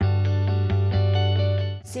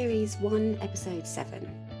Series 1, Episode 7.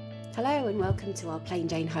 Hello and welcome to our Plain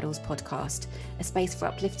Jane Huddles podcast, a space for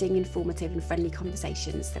uplifting, informative and friendly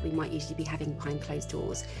conversations that we might usually be having behind closed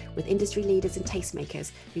doors with industry leaders and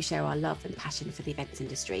tastemakers who share our love and passion for the events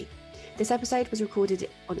industry. This episode was recorded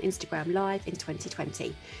on Instagram Live in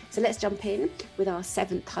 2020. So let's jump in with our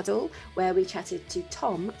 7th huddle, where we chatted to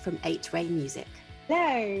Tom from 8Ray Music.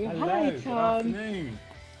 Hello. Hi, Tom. Good afternoon.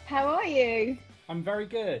 How are you? I'm very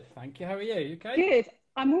good, thank you. How are you? You okay? Good.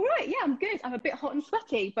 I'm all right. Yeah, I'm good. I'm a bit hot and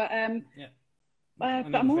sweaty, but but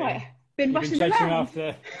I'm all right. Been rushing around.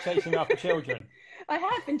 chasing after children. I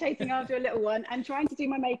have been chasing after a little one and trying to do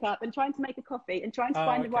my makeup and trying to make a coffee and trying to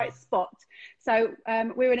find the right spot. So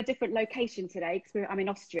we're in a different location today because I'm in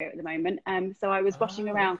Austria at the moment. So I was rushing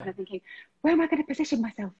around kind of thinking, where am I going to position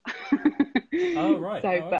myself? Oh, right.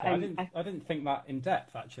 So, but, I didn't think that in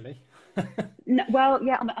depth, actually. No, well,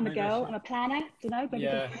 yeah, I'm a girl. I'm a planner. Don't know.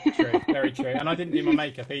 Yeah, true. Very true. And I didn't do my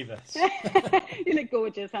makeup either. So. You look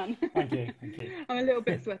gorgeous, hon. Thank you. I'm a little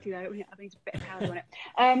bit sweaty though. I think there's a bit of powder on it.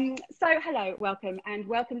 So hello,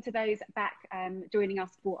 welcome to those back joining us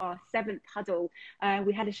for our 7th huddle.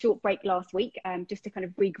 We had a short break last week just to kind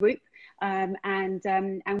of regroup, and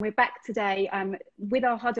we're back today with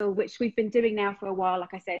our huddle, which we've been doing now for a while.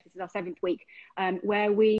 Like I said, this is our 7th week,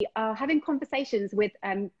 where we are having conversations with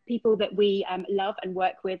people that we love and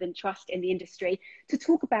work with and trust in the industry to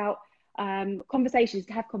talk about conversations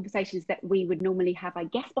that we would normally have, I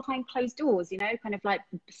guess, behind closed doors, you know, kind of like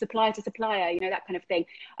supplier to supplier, you know, that kind of thing,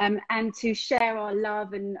 and to share our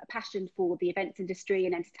love and passion for the events industry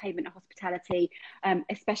and entertainment and hospitality,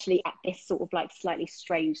 especially at this sort of like slightly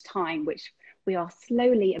strange time, which we are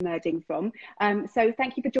slowly emerging from. So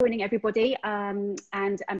thank you for joining, everybody. And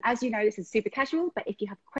as you know, this is super casual, but if you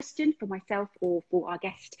have a question for myself or for our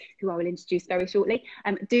guest, who I will introduce very shortly,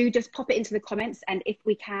 do just pop it into the comments, and if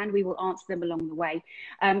we can, we will answer them along the way.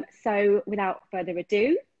 So without further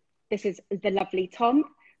ado, this is the lovely Tom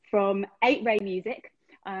from 8Ray Music,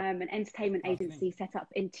 an entertainment agency set up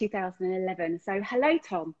in 2011. So hello,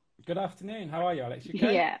 Tom. Good afternoon. How are you, Alex? You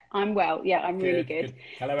okay? Yeah, I'm well. Yeah, I'm really good.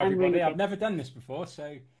 Hello, everybody. Really I've never done this before,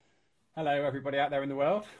 so hello, everybody out there in the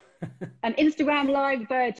world. An Instagram Live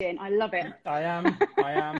virgin. I love it. I am.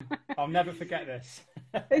 I'll never forget this.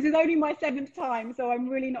 This is only my 7th time, so I'm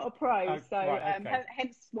really not a pro. Oh, so right, okay.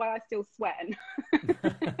 Hence why I still sweat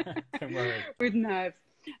Don't worry. with nerves.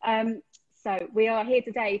 So we are here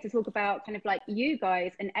today to talk about kind of like you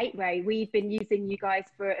guys and 8Ray. We've been using you guys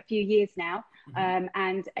for a few years now,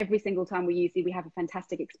 and every single time we use you, we have a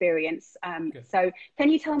fantastic experience. So can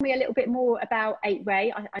you tell me a little bit more about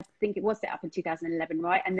 8Ray? I think it was set up in 2011,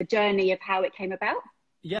 right? And the journey of how it came about?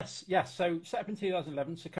 Yes. So set up in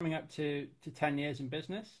 2011, so coming up to 10 years in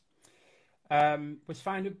business. Was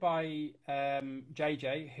founded by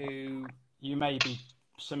JJ, who you may be...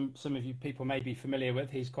 Some of you people may be familiar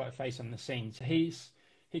with. He's quite a face on the scene. So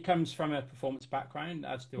he comes from a performance background,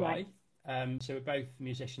 as do I. So we're both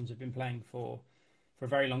musicians, have been playing for a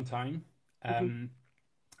very long time, and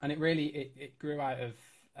it really grew out of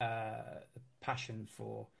the passion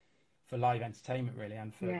for live entertainment, really,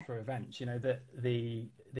 and for events. You know, the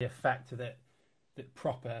effect that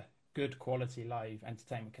proper good quality live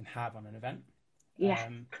entertainment can have on an event.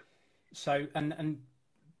 So and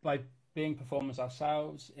by being performers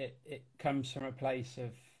ourselves, it comes from a place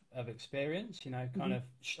of experience, you know, kind of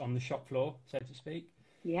on the shop floor, so to speak.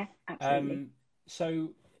 Yeah, absolutely. So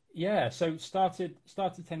started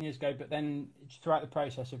 10 years ago, but then throughout the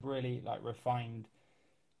process have really like refined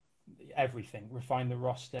everything, refined the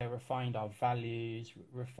roster, refined our values,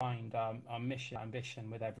 refined our mission,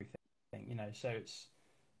 ambition with everything, you know. So it's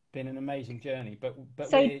been an amazing journey. But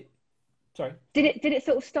so, Sorry. Did it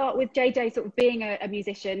sort of start with JJ sort of being a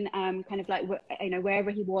musician, kind of like, you know, wherever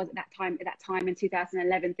he was at that time in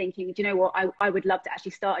 2011, thinking, do you know what, I would love to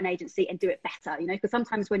actually start an agency and do it better, you know, because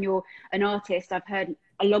sometimes when you're an artist, I've heard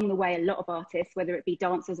along the way a lot of artists, whether it be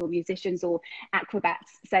dancers or musicians or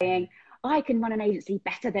acrobats, saying, I can run an agency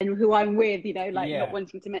better than who I'm with, you know, like not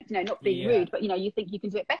wanting to, you know, not being rude, but, you know, you think you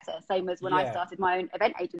can do it better. Same as when I started my own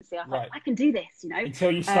event agency, I thought, I can do this, you know.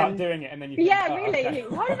 Until you start doing it and then you think, really, okay.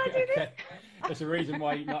 Why did I do this? There's a reason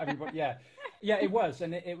why not everybody, it was.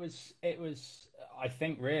 And it was, I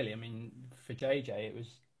think really, I mean, for JJ,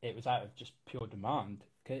 it was out of just pure demand.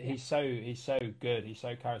 He's so good, he's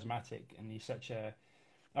so charismatic, and he's such a,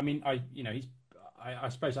 I mean, I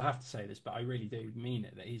suppose I have to say this, but I really do mean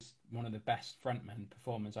it, that he's one of the best frontman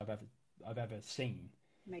performers I've ever seen.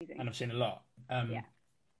 Amazing. And I've seen a lot.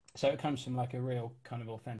 So it comes from like a real kind of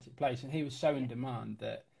authentic place, and he was so in demand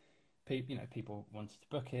that people wanted to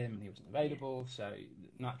book him, and he wasn't available. So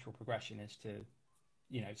natural progression is to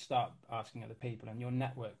start asking other people, and your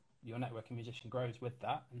networking musician grows with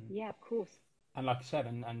that. And, yeah, of course. And like I said,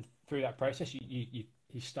 and through that process, you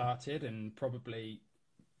started and probably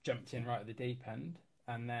jumped in right at the deep end,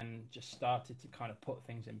 and then just started to kind of put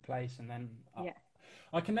things in place. And then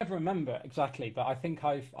I can never remember exactly, but I think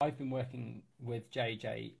I've been working with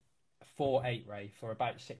JJ for 8Ray for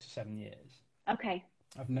about 6 or 7 years. Okay.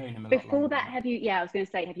 I've known him a lot Before longer. that, have you? Yeah, I was going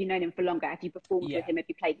to say, have you known him for longer? Have you performed with him? Have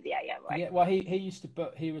you played with the right? Yeah. Well, he used to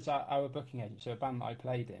book. He was our booking agent. So a band that I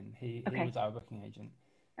played in, he was our booking agent.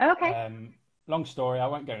 Okay. Long story. I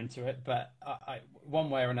won't go into it, but one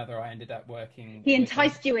way or another, I ended up working. He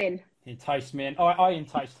enticed you in. He enticed me in. Oh, I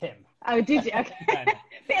enticed him. Oh, did you? Okay. No.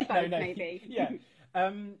 Bit of both, maybe. Yeah.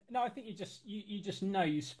 No, I think you just know,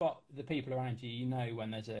 you spot the people around you. You know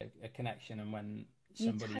when there's a connection and when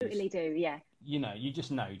somebody. You totally do. Yeah. You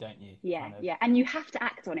just know, don't you? Yeah, yeah. And you have to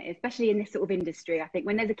act on it, especially in this sort of industry. I think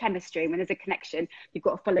when there's a chemistry, when there's a connection, you've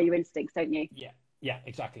got to follow your instincts, don't you? Yeah,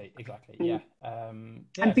 exactly. Yeah. And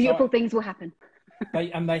beautiful things will happen.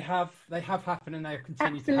 They have happened, and they'll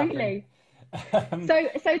continue to happen.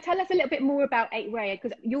 Absolutely. So tell us a little bit more about 8Ray,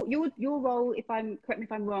 because your role, correct me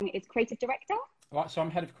if I'm wrong, is creative director. Right, so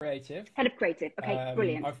I'm head of creative. Head of creative. Okay,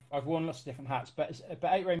 brilliant. I've worn lots of different hats, but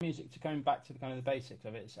 8Ray Music, to going back to the kind of the basics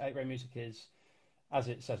of it, 8Ray Music is, as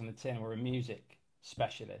it says on the tin, we're a music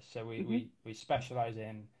specialist. So we specialise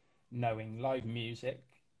in knowing live music.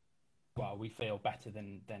 Well, we feel better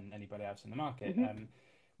than anybody else in the market.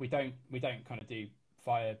 We don't kind of do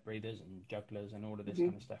fire breathers and jugglers and all of this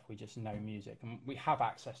kind of stuff. We just know music, and we have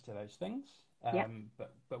access to those things.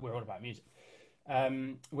 But we're all about music.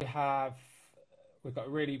 We have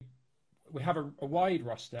a wide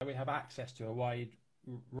roster. We have access to a wide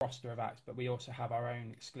roster of acts, but we also have our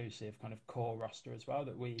own exclusive kind of core roster as well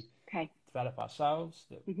that we develop ourselves,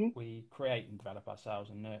 that we create and develop ourselves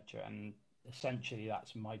and nurture. And essentially,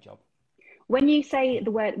 that's my job. When you say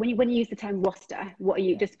the word, when you use the term roster, what are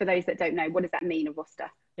you? Just for those that don't know, what does that mean, a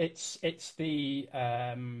roster? It's the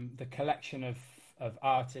collection of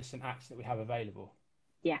artists and acts that we have available.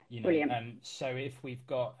 Yeah, brilliant. So if we've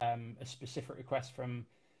got a specific request from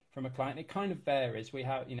a client, it kind of varies. We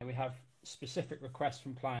have specific requests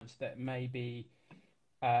from clients that maybe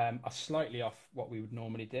are slightly off what we would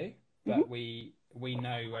normally do, but we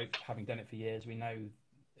know, having done it for years, we know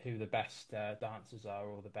who the best dancers are,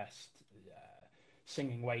 or the best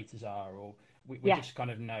singing waiters are, or we just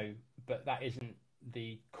kind of know. But that isn't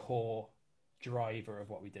the core driver of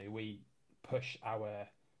what we do. We push our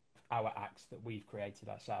acts that we've created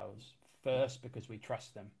ourselves first because we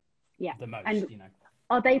trust them the most. And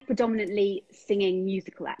are they predominantly singing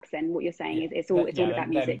musical acts then? What you're saying is it's all about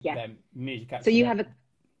music. Music acts. So you have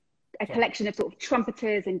a collection of sort of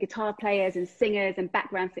trumpeters and guitar players and singers and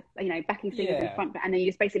backing singers in front, and then you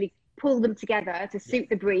just basically pull them together to suit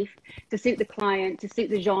the brief, to suit the client, to suit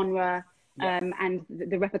the genre, and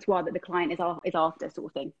the repertoire that the client is after, sort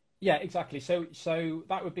of thing. Yeah, exactly. So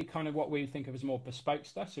that would be kind of what we think of as more bespoke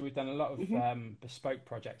stuff. So we've done a lot of bespoke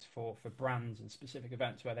projects for brands and specific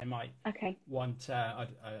events where they might want,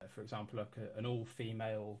 for example, like an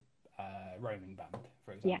all-female roaming band,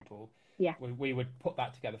 for example. Yeah. We would put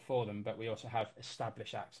that together for them, but we also have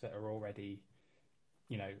established acts that are already,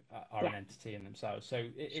 are an entity in themselves. So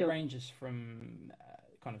it ranges from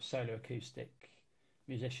kind of solo acoustic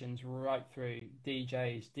musicians right through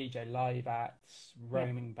DJs, DJ live acts,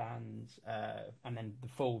 roaming bands, and then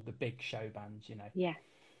the big show bands,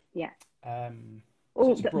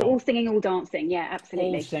 All singing, all dancing. Yeah,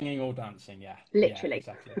 absolutely. All singing, all dancing. Yeah, literally.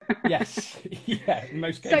 Yeah, exactly. Yes. Yeah, in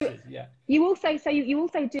most cases. You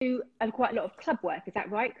also do quite a lot of club work. Is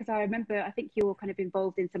that right? Because I remember, I think you're kind of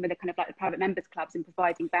involved in some of the kind of like the private members clubs and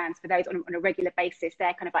providing bands for those on a regular basis.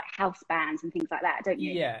 They're kind of like house bands and things like that, don't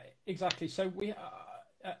you? Yeah, exactly. So we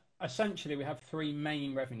essentially we have three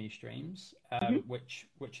main revenue streams, which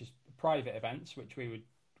is private events, which we would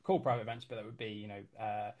call private events, but that would be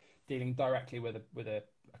dealing directly with a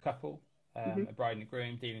couple, a bride and a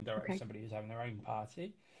groom, dealing directly with somebody who's having their own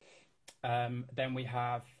party. Then we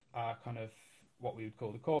have our kind of what we would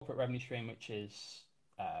call the corporate revenue stream, which is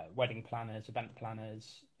wedding planners, event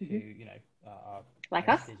planners, who are like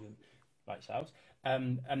us, like yourselves,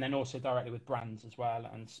 and then also directly with brands as well.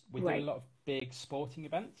 And we do a lot of big sporting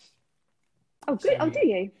events. Oh, good. Do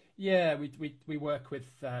you? Yeah, we work with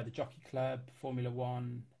the Jockey Club, Formula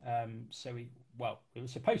One. So we were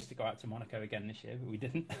supposed to go out to Monaco again this year, but we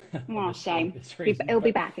didn't. Oh, shame. It'll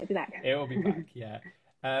be back. It'll be back, yeah.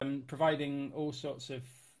 Providing all sorts of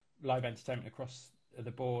live entertainment across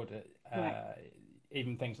the board,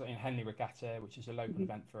 even things like in Henley Regatta, which is a local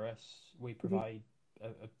event for us. We provide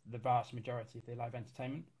the vast majority of the live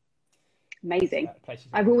entertainment. Amazing. Places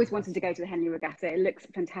I've always wanted to go to the Henley Regatta. It looks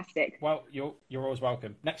fantastic. Well, you're always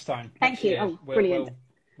welcome. Next time. Thank you. Oh, brilliant.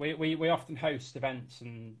 We often host events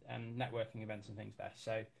and networking events and things there.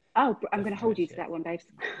 So I'm going to hold you to that one, babes.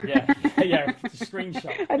 Yeah, it's a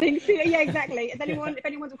screenshot. I think so. Yeah, exactly. If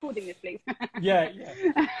anyone's recording this, please. Yeah.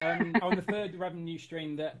 On the third revenue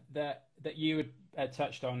stream that you had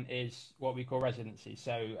touched on is what we call residency.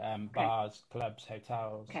 So bars, clubs,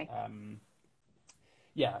 hotels. Okay.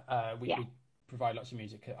 We provide lots of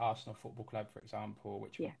music at Arsenal Football Club, for example,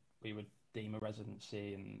 which we would deem a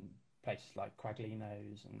residency, and places like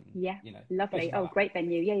Quaglino's and lovely. Oh, great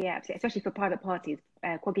venue. Yeah, absolutely. Especially for private parties.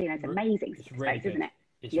 Quaglino's amazing space, really isn't it?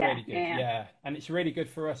 It's really good. Yeah, and it's really good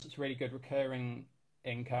for us. It's really good recurring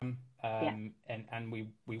income. And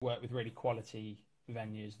we work with really quality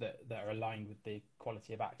venues that are aligned with the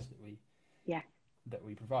quality of acts that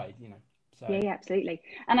we provide. So, yeah, absolutely.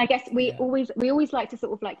 And I guess we always like to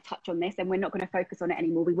sort of like touch on this, and we're not going to focus on it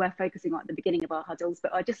anymore. We were focusing on at the beginning of our huddles,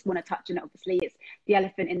 but I just want to touch on it. Obviously, it's the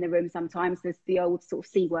elephant in the room. Sometimes there's the old sort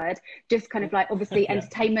of C word, just kind of like, obviously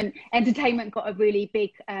entertainment got a really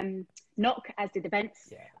big knock, as did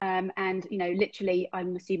events. And literally,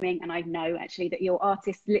 I'm assuming, and I know actually, that your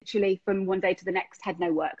artists literally from one day to the next had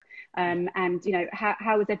no work. And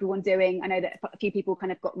how is everyone doing? I know that a few people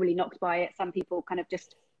kind of got really knocked by it. Some people kind of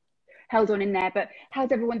just held on in there, but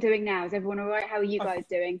how's everyone doing now? Is everyone all right? How are you guys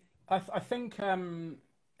doing? I think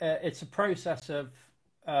it's a process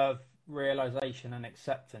of realization and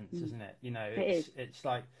acceptance, isn't it? It's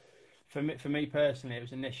like for me personally, it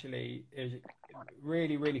was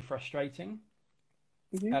really, really frustrating,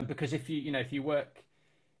 because if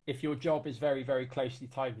your job is very, very closely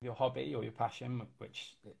tied with your hobby or your passion,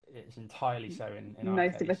 which is entirely so in our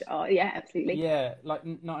most case. of us are, absolutely. Yeah, like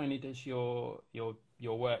not only does your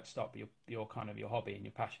work stop, your kind of your hobby and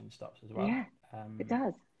your passion stops as well. Yeah, it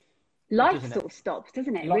does. Life sort of stops,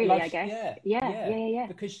 doesn't it? Really, I guess. Yeah.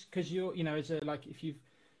 Because you're, as if you've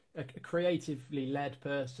a creatively led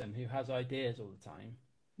person who has ideas all the time.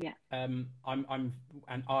 Yeah.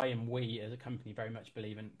 I am we as a company very much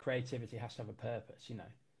believe in creativity has to have a purpose.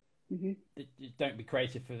 Don't be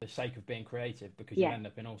creative for the sake of being creative, because you end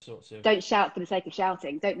up in all sorts of. Don't shout for the sake of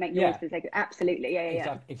shouting. Don't make noise for the sake of. Absolutely,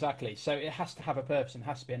 Exactly. So it has to have a purpose and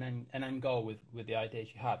has to be an end goal with the ideas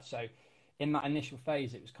you have. So in that initial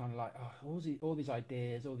phase, it was kind of like, all these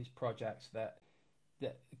ideas, all these projects that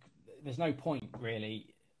there's no point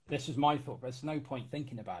really. This was my thought, but there's no point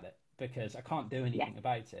thinking about it because I can't do anything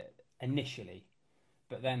about it initially.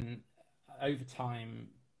 But then over time,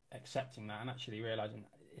 accepting that and actually realizing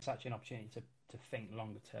it's actually an opportunity to think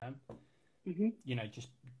longer term. Just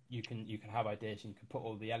you can have ideas and you can put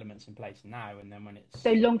all the elements in place now, and then when it's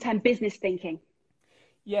so long-term business thinking.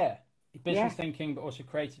 Business thinking, but also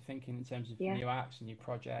creative thinking in terms of new apps and new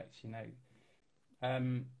projects.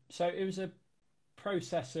 So it was a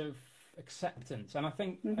process of acceptance, and I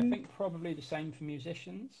think probably the same for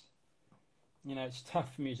musicians. It's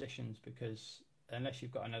tough for musicians because unless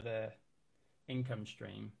you've got another income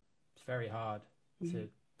stream, it's very hard to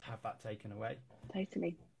have that taken away.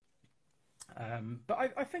 Totally. But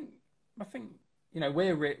I think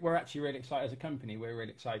we're actually really excited as a company. We're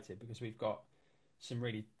really excited because we've got some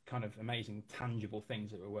really kind of amazing tangible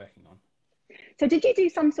things that we're working on. So did you do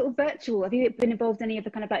some sort of virtual? Have you been involved in any of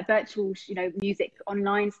the kind of like virtual, music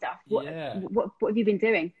online stuff? What have you been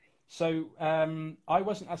doing? So I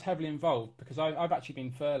wasn't as heavily involved because I've actually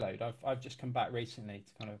been furloughed. I've just come back recently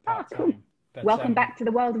to kind of part-time. Cool. But, welcome back to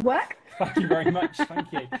the world of work. Thank you very much.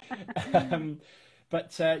 Thank you. But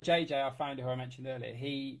JJ, our founder, who I mentioned earlier,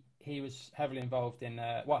 he was heavily involved in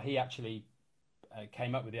he actually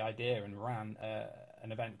came up with the idea and ran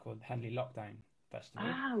an event called Henley Lockdown Festival.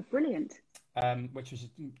 Oh, brilliant. Which was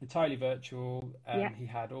entirely virtual. He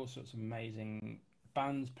had all sorts of amazing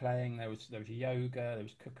bands playing. There was yoga, there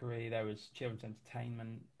was cookery, there was children's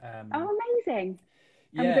entertainment. Amazing.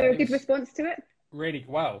 And was there a good response to it? Really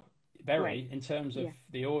well. Very, in terms of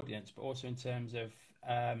the audience, but also in terms of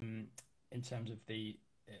the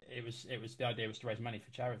idea was to raise money for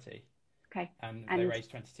charity. Okay. And they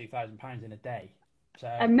raised £22,000 in a day. So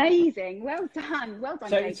amazing. Well done,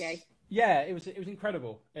 JJ. It was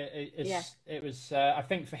incredible. It was. I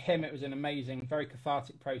think for him, it was an amazing, very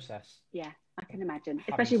cathartic process. Yeah, I can imagine,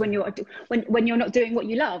 especially when you're not doing what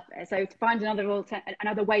you love. So to find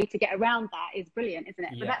another way to get around that is brilliant, isn't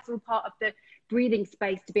it? But that's all part of the breathing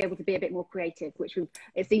space to be able to be a bit more creative, which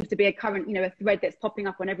it seems to be a current, a thread that's popping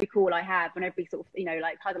up on every call I have, on every sort of,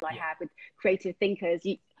 huddle I have with creative thinkers.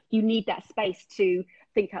 You need that space to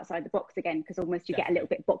think outside the box again, because almost you get a Definitely. little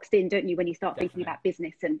bit boxed in, don't you, when you start thinking Definitely. about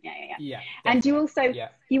business and Yeah, And you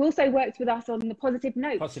definitely. also worked with us on the Positive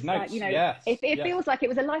Notes. Positive Notes. You know, Yes. it Yes. feels like it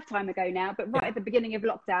was a lifetime ago now, but right at the beginning of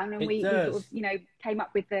lockdown, and we sort of, you know, came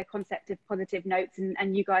up with the concept of Positive Notes,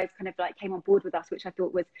 and you guys kind of like came on board with us, which I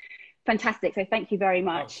thought was fantastic. So thank you very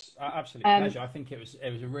much. Absolute pleasure. I think it was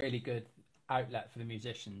a really good outlet for the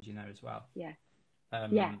musicians, you know, as well. Yeah.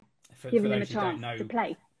 For Giving them those a who don't chance know, to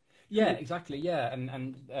play. Yeah, exactly. Yeah,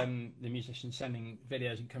 and the musicians sending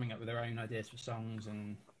videos and coming up with their own ideas for songs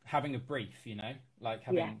and having a brief, you know, like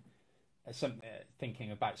having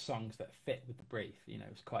thinking about songs that fit with the brief, you know,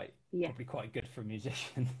 it's probably quite good for a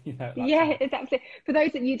musician, you know. It's absolutely. For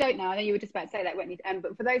those that you don't know, I know you were just about to say that, weren't you?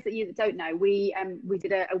 But for those that you don't know, we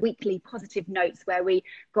did a weekly Positive Notes where we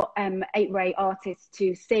got 8 Ray artists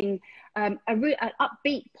to sing an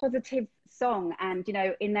upbeat, positive song, and you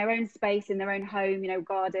know, in their own space, in their own home, you know,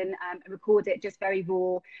 garden, record it just very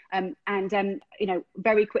raw, and you know,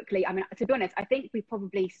 very quickly. I mean, to be honest, I think we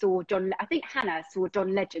probably saw I think Hannah saw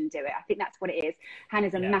John Legend do it. I think that's what it is.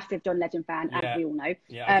 Hannah's a massive John Legend fan, as we all know.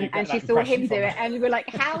 And she saw him do it, and we were like,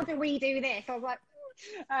 how do we do this? I was like,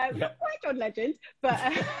 not quite John Legend, but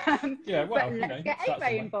but let's get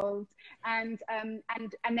 8Ray involved. And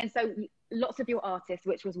then so lots of your artists,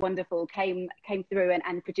 which was wonderful, came through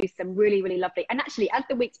and produced some really, really lovely. And actually, as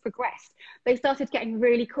the weeks progressed, they started getting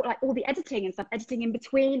really cool, like all the editing and stuff, editing in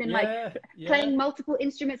between, and playing multiple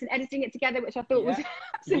instruments and editing it together, which I thought was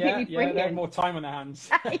absolutely brilliant. They had more time on their hands.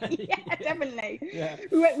 Definitely.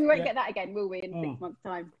 We won't get that again, will we, in 6 months'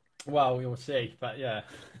 time? Well, we will see, but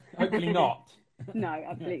hopefully not. No,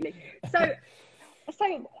 absolutely. So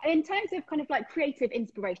in terms of kind of like creative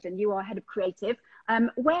inspiration, you are head of creative.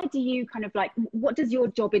 Where do you kind of like, what does your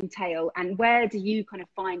job entail, and where do you kind of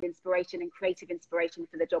find inspiration and creative inspiration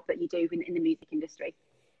for the job that you do in the music industry?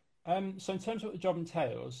 So in terms of what the job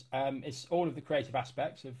entails, it's all of the creative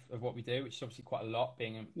aspects of what we do, which is obviously quite a lot,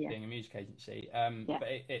 being a music agency. But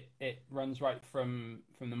it runs right from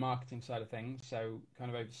the marketing side of things, so kind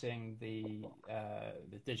of overseeing the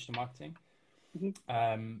digital marketing.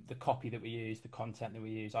 The copy that we use, the content that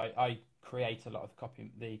we use. I create a lot of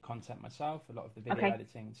the content myself. A lot of the video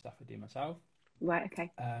editing and stuff I do myself. Right.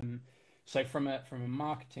 Okay. So from a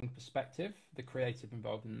marketing perspective, the creative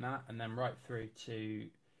involved in that, and then right through to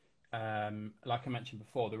like I mentioned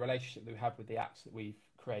before, the relationship that we have with the acts that we've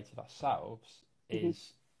created ourselves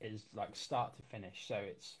is like start to finish. So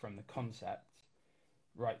it's from the concept,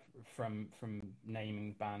 right from naming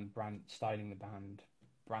the band, styling the band,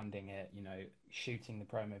 branding it, you know, shooting the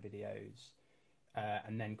promo videos,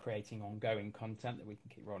 and then creating ongoing content that we can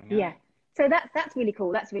keep rolling out. Yeah. So that's really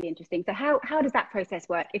cool. That's really interesting. So how does that process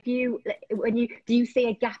work? Do you see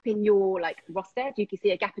a gap in your like roster? Do you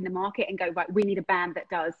see a gap in the market and go, right, we need a band that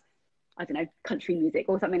does, I don't know, country music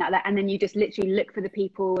or something like that, and then you just literally look for the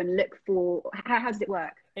people and look for how does it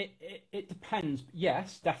work? It depends.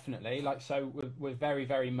 Yes, definitely. Like, so we're very,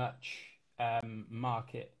 very much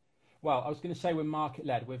market. Well, I was going to say we're market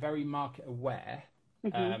led. We're very market aware.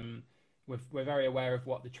 We're very aware of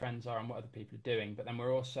what the trends are and what other people are doing. But then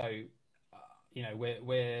we're also, you know,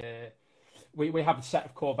 we have a set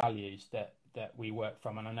of core values that we work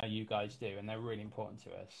from, and I know you guys do, and they're really important to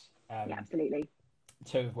us. Yeah, absolutely.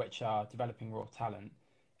 2 of which are developing raw talent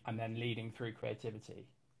and then leading through creativity.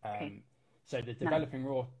 So the developing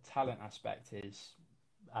raw talent aspect is,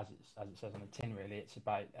 as it says on the tin, really, it's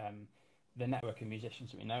about the network of musicians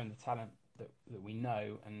that we know and the talent that we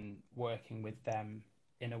know, and working with them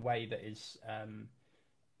in a way that is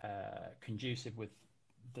conducive with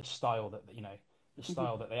the style that, you know, the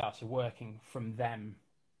style that they are. So working from them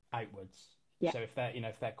outwards. So if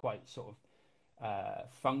they're quite sort of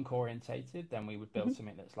funk orientated, then we would build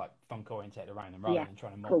something that's like funk orientated around them, rather than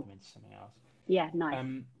trying to mold them into something else. Yeah,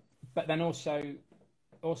 nice. But then also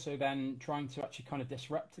then trying to actually kind of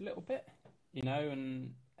disrupt a little bit, you know,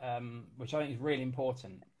 and which I think is really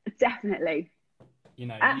important. Definitely. You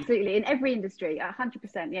know, absolutely, in every industry,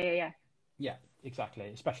 100%. Yeah, exactly,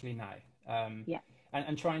 especially now.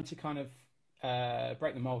 And trying to kind of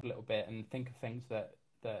break the mold a little bit and think of things that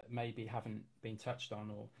maybe haven't been touched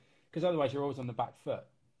on, or because otherwise you're always on the back foot,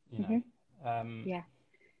 you know.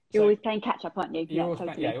 You're always playing catch up, aren't you? You're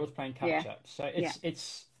always playing catch up. So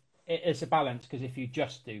it's a balance, because if you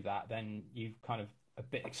just do that, then you're kind of a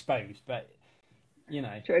bit exposed. But you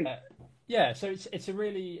know, true. So it's a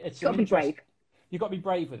really You've got to be brave. You've got to be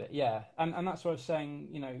brave with it, and that's what I was saying.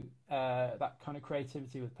 You know, that kind of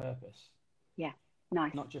creativity with purpose. Yeah,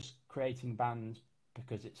 nice. Not just creating bands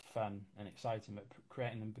because it's fun and exciting, but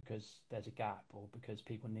creating them because there's a gap, or because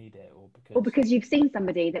people need it, or because you've seen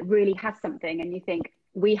somebody that really has something, and you think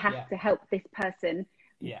we have to help this person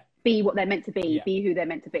be what they're meant to be, Yeah. be who they're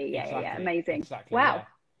meant to be. Yeah, Exactly. yeah, amazing. Exactly. Wow. Yeah.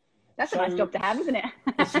 That's a nice job to have, isn't it?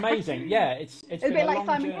 It's amazing. Yeah, it's a bit like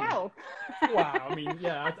Simon Cowell. Wow, I mean,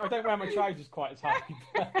 yeah, I don't wear my trousers quite as high,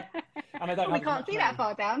 and I don't. Well, we can't see that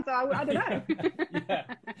far down, so I don't know.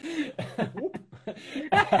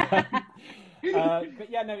 But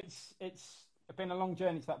yeah, no, it's been a long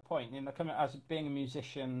journey to that point. You know, coming as being a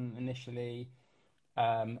musician initially,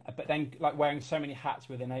 but then like wearing so many hats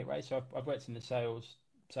within 8rays. So I've worked in the sales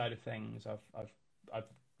side of things. I've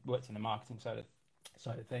worked in the marketing side of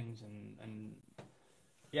things, and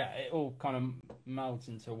yeah, it all kind of melds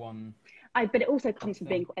into one. But it also comes from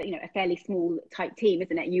being, you know, a fairly small type team,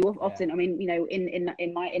 isn't it? You often, I mean, you know, in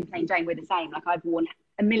Plain Jane, we're the same. Like I've worn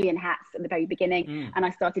a million hats at the very beginning, and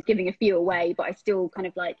I started giving a few away, but I still kind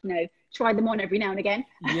of like, you know, try them on every now and again.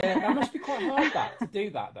 Yeah, that must be quite hard to do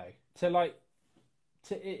that though.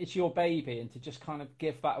 It's your baby, and to just kind of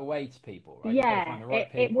give that away to people, right? Yeah,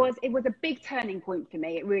 it was a big turning point for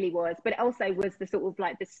me. It really was, but it also was the sort of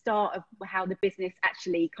like the start of how the business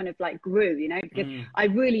actually kind of like grew, you know, because I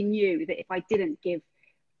really knew that if I didn't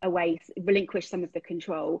relinquish some of the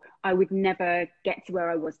control, I would never get to where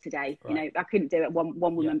I was today. Right. You know, I couldn't do it one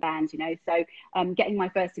woman band, you know. So getting my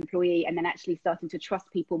first employee and then actually starting to trust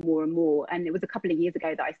people more and more. And it was a couple of years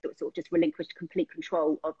ago that I sort of just relinquished complete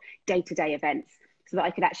control of day-to-day events, so that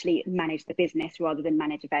I could actually manage the business rather than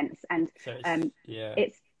manage events. And so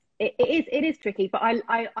it is tricky, but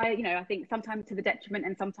I you know, I think sometimes to the detriment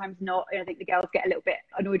and sometimes not. I think the girls get a little bit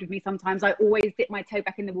annoyed with me sometimes. I always dip my toe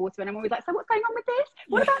back in the water and I'm always like, so what's going on with this?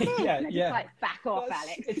 What about this? And they're just like, back off,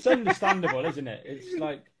 Alex. It's understandable, isn't it? It's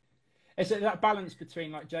like, it's that balance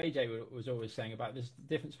between, like JJ was always saying about this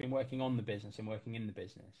difference between working on the business and working in the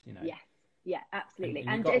business, you know. Yeah, absolutely.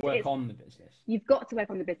 And you've got to work on the business. You've got to work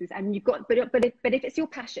on the business, and you've got, but if it's your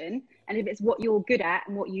passion and if it's what you're good at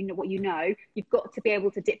and what you know, you've got to be able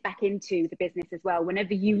to dip back into the business as well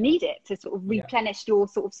whenever you need it to sort of replenish your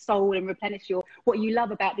sort of soul and replenish what you love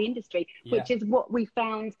about the industry, which is what we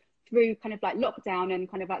found through kind of like lockdown and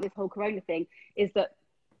kind of like this whole Corona thing, is that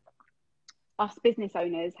us business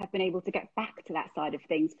owners have been able to get back to that side of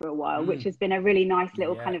things for a while, which has been a really nice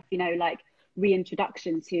little kind of, you know, like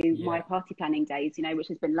reintroduction to my party planning days, you know, which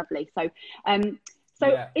has been lovely. So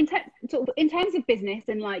in terms of business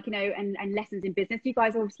and like, you know, and lessons in business, you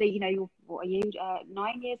guys obviously, you know, what are you,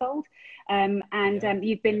 9 years old, and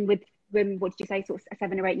you've been with what did you say, sort of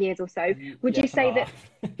 7 or 8 years or so? Would you say that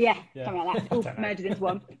something like that, all merges into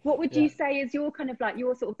one? What would you say is your kind of like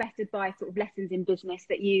your sort of best advice, sort of lessons in business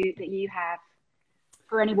that you have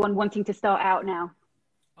for anyone wanting to start out now?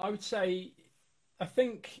 I would say, I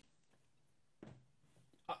think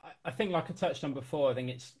like I touched on before, I think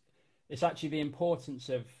it's actually the importance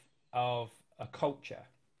of a culture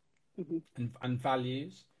and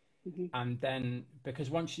values, and then because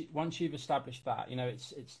once you've established that, you know,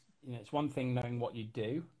 it's one thing knowing what you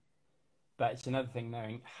do, but it's another thing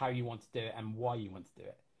knowing how you want to do it and why you want to do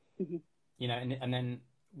it. You know, and then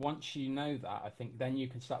once you know that, I think then you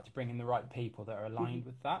can start to bring in the right people that are aligned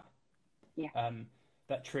with that.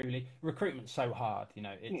 That truly, recruitment's so hard, you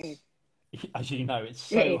know, it's as you know, it's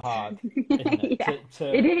so hard, isn't it?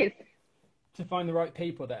 It is to find the right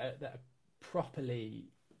people that are properly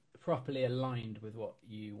aligned with what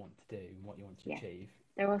you want to do and what you want to achieve.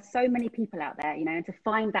 There are so many people out there, you know, and to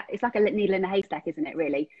find that, it's like a needle in a haystack, isn't it,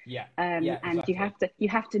 really? And exactly. you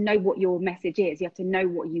have to know what your message is. You have to know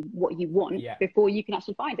what you want before you can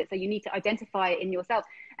actually find it. So you need to identify it in yourself.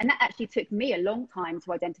 And that actually took me a long time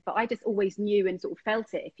to identify. I just always knew and sort of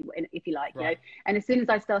felt it, if you like, you know. And as soon as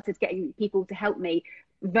I started getting people to help me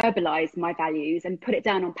verbalize my values and put it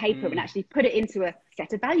down on paper and actually put it into a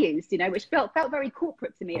set of values, you know, which felt very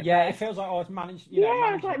corporate to me at first. It feels like I was managed.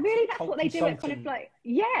 It's like, really, that's what they do. It kind of like,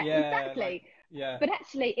 exactly. But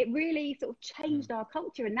actually, it really sort of changed our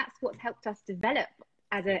culture, and that's what's helped us develop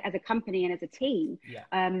as a company and as a team.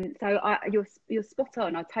 So you're spot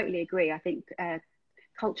on. I totally agree. I think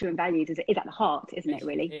culture and values is at the heart, isn't it?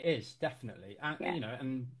 Really, it is definitely, and you know,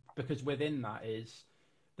 and because within that is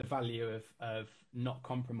the value of not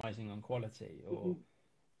compromising on quality, or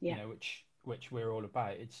you know, which we're all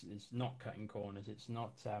about. It's not cutting corners. It's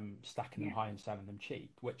not stacking them high and selling them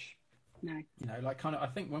cheap. Which, you know, like kind of, I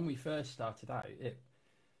think when we first started out,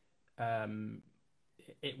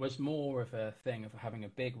 it was more of a thing of having a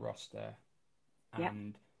big roster,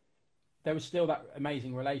 and there was still that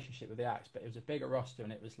amazing relationship with the acts, but it was a bigger roster,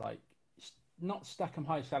 and it was like not stack them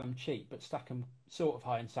high, sell them cheap, but stack them sort of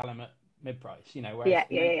high and sell them at mid price. You know, whereas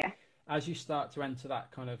as you start to enter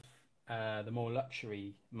that kind of the more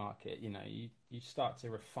luxury market, you know, you start to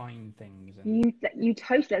refine things. And you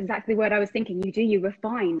totally, that's exactly what I was thinking. You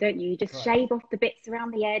refine, don't you? You just shave off the bits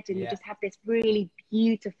around the edge, and you just have this really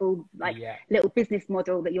beautiful, like, little business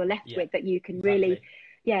model that you're left with, that you can really,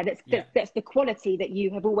 that's the quality that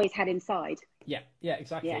you have always had inside.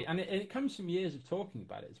 Exactly. And it comes from years of talking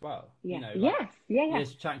about it as well. You know,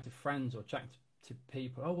 years of chatting to friends or chatting to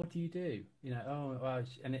people. Oh, what do you do? You know, oh, well,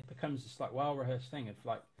 and it becomes this like well-rehearsed thing of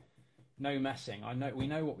like, no messing. We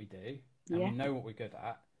know what we do, and we know what we're good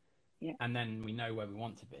at, and then we know where we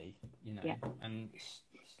want to be. You know, and it's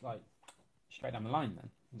like straight down the line then.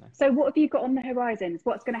 You know? So what have you got on the horizons?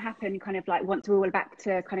 What's going to happen kind of like once we're all back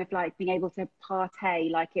to kind of like being able to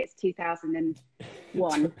partay like it's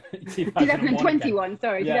 2001 2021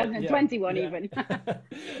 sorry 2021 even.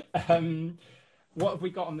 What have we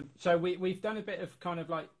got on the, so we've done a bit of kind of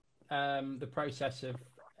like the process of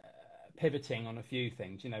pivoting on a few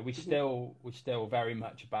things. You know, we're still very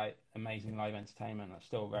much about amazing live entertainment. That's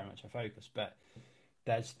still very much our focus, but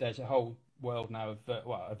there's a whole world now of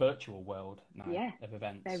a virtual world now of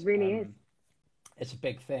events. There really is. It's a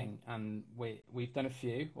big thing, and we've done a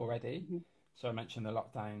few already. So I mentioned the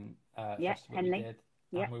lockdown festival Henley. we did,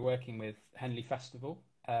 and we're working with Henley Festival,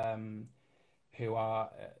 who are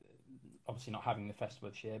obviously not having the festival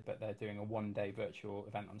this year, but they're doing a one-day virtual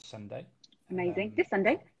event on Sunday. Amazing. This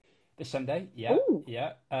Sunday, Ooh.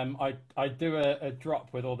 I do a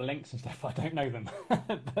drop with all the links and stuff. I don't know them.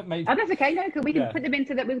 But maybe... Oh, that's okay. No, because we can put them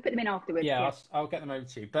into that. We'll put them in afterwards. I'll get them over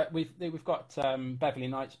to you. But we've got Beverly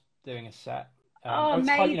Knights doing a set.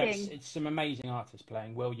 Amazing! It's some amazing artists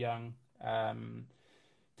playing. Will Young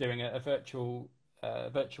doing a virtual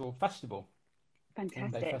festival. Fantastic.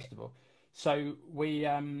 One-day festival. So we.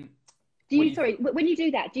 Sorry, when you do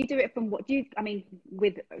that, do you do it from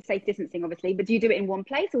with safe distancing, obviously, but do you do it in one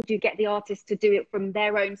place, or do you get the artists to do it from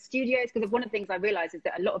their own studios? Because one of the things I realise is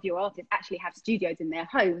that a lot of your artists actually have studios in their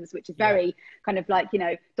homes, which is very kind of like, you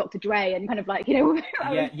know, Dr. Dre and kind of like, you know,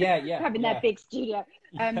 having their big studio.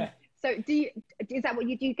 So is that what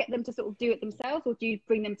you do? Get them to sort of do it themselves, or do you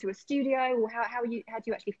bring them to a studio, or how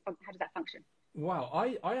does that function? Wow,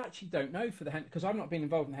 I actually don't know for because I've not been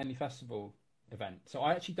involved in the Henley Festival event, so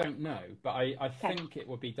I actually don't know, but I think it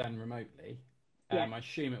will be done remotely. I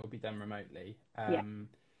assume it will be done remotely.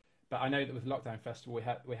 But I know that with Lockdown Festival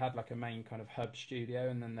we had like a main kind of hub studio,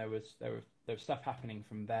 and then there was stuff happening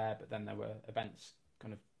from there, but then there were events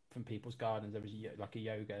kind of from people's gardens. There was like a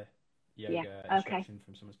yoga instruction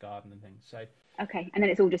from someone's garden and things. So and then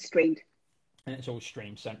it's all just streamed. And it's all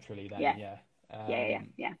streamed centrally then.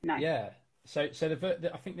 Nice. Yeah. So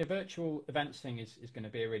I think the virtual events thing is going to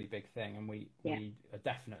be a really big thing, and we are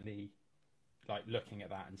definitely like looking at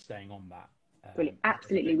that and staying on that. Brilliant.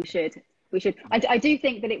 Absolutely, we should. I do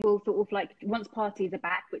think that it will sort of like, once parties are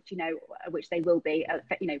back, which they will be,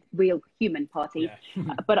 real human parties,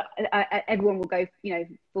 but everyone will go,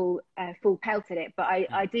 full pelt at it. But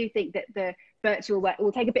I do think that the virtual work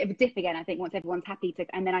will take a bit of a dip again, I think, once everyone's happy to,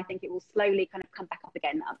 and then I think it will slowly kind of come back up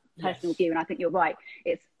again. Personal view, and I think you're right.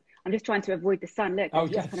 I'm just trying to avoid the sun. Look, I'm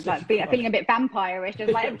just kind of like feeling a bit vampire-ish.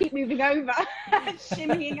 Just like, keep moving over,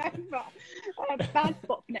 shimmying over. Bad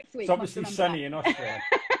spot for next week. It's obviously sunny in Austria.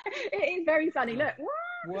 It is very sunny. Look.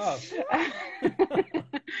 Wow.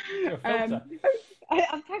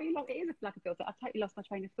 I've totally lost. It is like a filter. I've totally lost my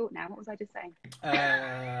train of thought now. What was I just saying?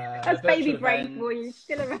 That's baby brain for you.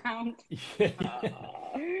 Still around.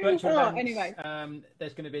 Virtual events, anyway.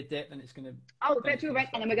 There's going to be a dip, and it's going to. Virtual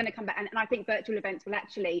events, and then we're going to come back. And I think virtual events will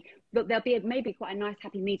actually, there'll be maybe quite a nice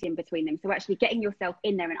happy medium between them. So actually getting yourself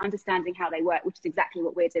in there and understanding how they work, which is exactly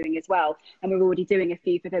what we're doing as well. And we're already doing a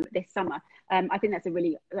few for them this summer. I think that's a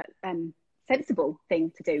really sensible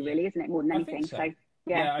thing to do, really, isn't it? More than anything. So.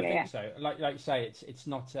 I think so. Like you say, it's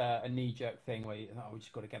not a knee-jerk thing where we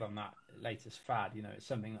just got to get on that latest fad. You know, it's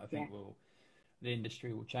something that I think the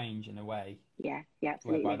industry will change in a way.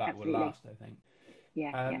 Absolutely. Whereby that will last, I think.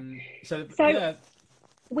 So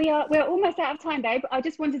we're almost out of time, babe. I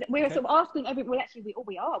just wanted, we were sort of asking everyone. Well, actually,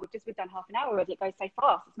 we've done half an hour already. It goes so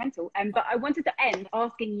fast, it's mental. But I wanted to end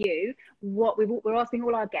asking you what we're asking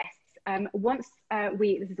all our guests. Once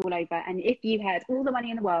this is all over, and if you had all the money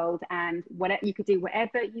in the world and whatever you could do,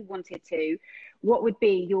 whatever you wanted to, what would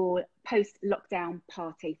be your post-lockdown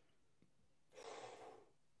party?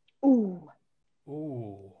 Ooh.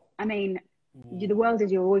 I mean, the world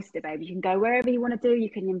is your oyster, baby. You can go wherever you want to do. You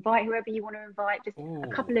can invite whoever you want to invite. Just a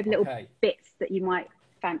couple of little bits that you might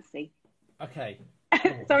fancy. Okay.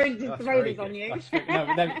 Sorry to throw this on you. No,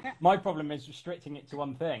 but then my problem is restricting it to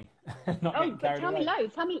one thing. But tell me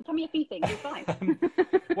loads. Tell me a few things. It's fine.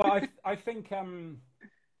 Well, I think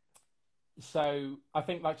So I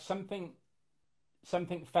think like something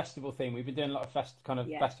festival theme. We've been doing a lot of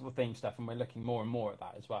festival themed stuff, and we're looking more and more at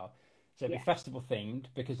that as well. So it'd be festival themed,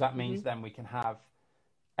 because that means then we can have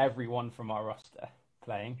everyone from our roster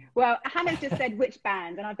playing. Well, Hannah's just said which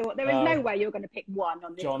band, and I thought there is no way you're going to pick one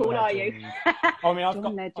on this call, are you? I mean, I've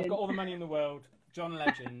got all the money in the world. John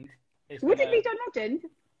Legend. Would it be John Legend?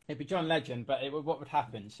 It'd be John Legend, but what would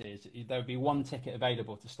happen is there would be one ticket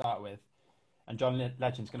available to start with, and John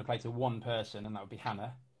Legend's going to play to one person, and that would be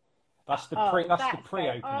Hannah. That's the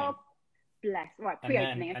pre-opening. Oh, bless. Right,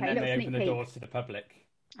 pre-opening. And then they open the doors to the public.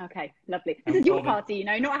 Okay, lovely. This is your party,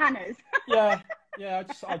 not Hannah's. Yeah,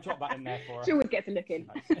 I dropped that in there for her. She always gets a look in.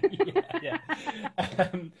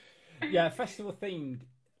 Festival themed.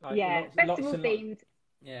 Festival themed.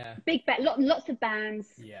 Yeah. Big bet. Lots of bands.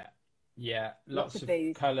 Yeah. Lots of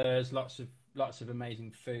colours. Lots of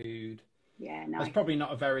amazing food. Yeah, nice. That's probably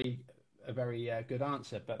not a very good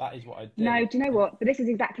answer, but that is what I do. No, do you know what? But this is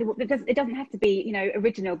exactly what it doesn't have to be,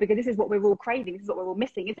 original, because this is what we're all craving. This is what we're all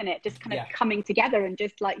missing, isn't it? Just kind of coming together and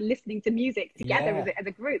just like listening to music together as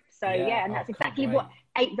a group. So and that's exactly what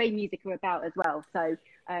 8Ray Music are about as well. So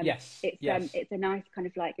it's a nice kind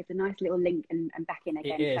of like, it's a nice little link and back in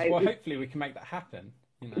again. It is. So well, hopefully we can make that happen.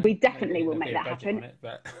 We definitely will make that happen.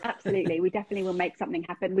 Absolutely, we definitely will make something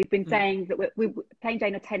happen. We've been saying that we're Plain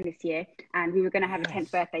Jane are 10 this year, and we were going to have a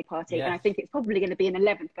 10th birthday party, and I think it's probably going to be an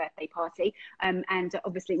 11th birthday party. And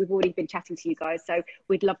obviously we've already been chatting to you guys, so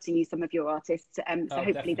we'd love to use some of your artists. So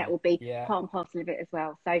hopefully definitely. That will be part and parcel of it as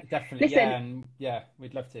well. So definitely, listen,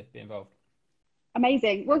 we'd love to be involved.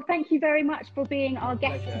 Amazing. Well, thank you very much for being our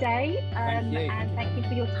guest today, and thank you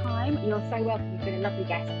for your time. You're so welcome. You've been a lovely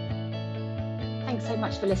guest. Thanks so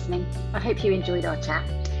much for listening. I hope you enjoyed our chat.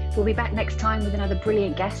 We'll be back next time with another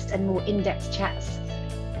brilliant guest and more in-depth chats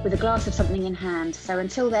with a glass of something in hand. So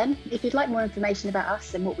until then, if you'd like more information about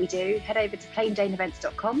us and what we do, head over to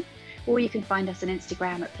plainjaneevents.com, or you can find us on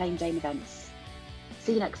Instagram at plainjaneevents.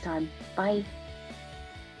 See you next time. Bye.